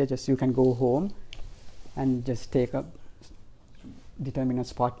practice it here. Just you can go home and just take a determinate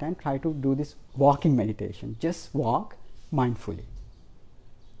spot and try to do this walking meditation. Just walk mindfully.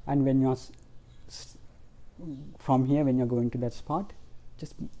 And when you're from here, when you're going to that spot,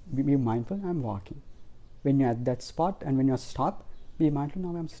 just be mindful, I'm walking. When you're at that spot and when you're stopped, be mindful,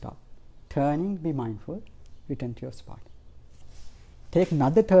 now I'm stopped. Turning, be mindful, return to your spot. Take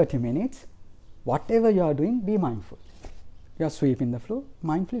another 30 minutes, whatever you are doing, be mindful. You are sweeping the floor,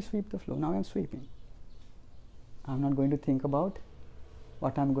 mindfully sweep the floor, now I'm sweeping. I'm not going to think about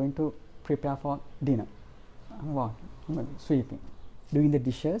what I'm going to prepare for dinner. I'm walking, I'm sweeping. Doing the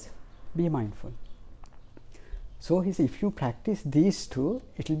dishes, be mindful. So he says, if you practice these two,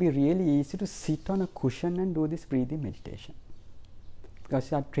 it will be really easy to sit on a cushion and do this breathing meditation.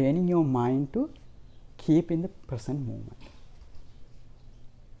 Because you are training your mind to keep in the present moment.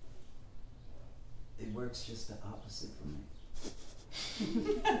 It works just the opposite for me.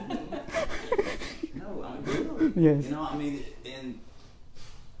 No, I'm really. Yes. You know, I mean, and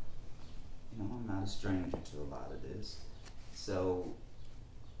I'm not a stranger to a lot of this. So,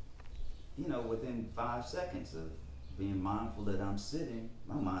 within 5 seconds of being mindful that I'm sitting,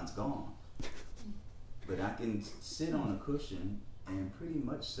 my mind's gone. But I can sit on a cushion and pretty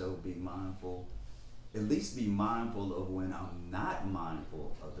much so be mindful, at least be mindful of when I'm not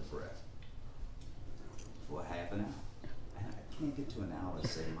mindful of the breath for half an hour. And I can't get to an hour to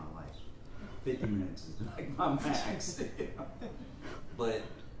save my life. 50 minutes is like my max. But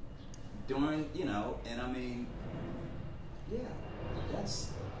during, and I mean, yeah,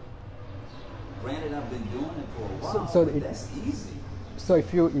 that's, granted I've been doing it for a while, but that's easy. So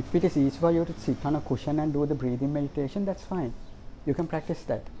if it is easy for you to sit on a cushion and do the breathing meditation, that's fine. You can practice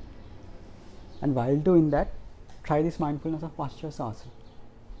that. And while doing that, try this mindfulness of postures also.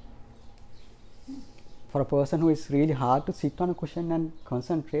 For a person who is really hard to sit on a cushion and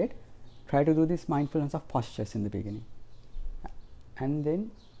concentrate, try to do this mindfulness of postures in the beginning. And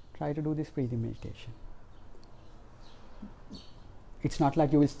then try to do this breathing meditation. It's not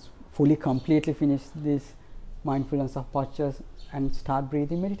like you will fully completely finish this mindfulness of postures and start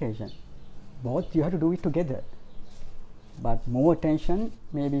breathing meditation. Both you have to do it together. But more attention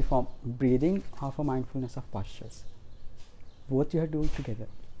maybe for breathing or for mindfulness of postures. Both you have to do it together.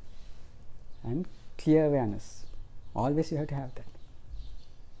 And clear awareness. Always you have to have that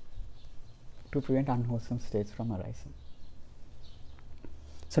to prevent unwholesome states from arising.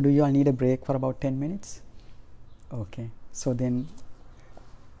 So do you all need a break for about 10 minutes? Okay. So then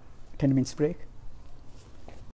 10 minutes break.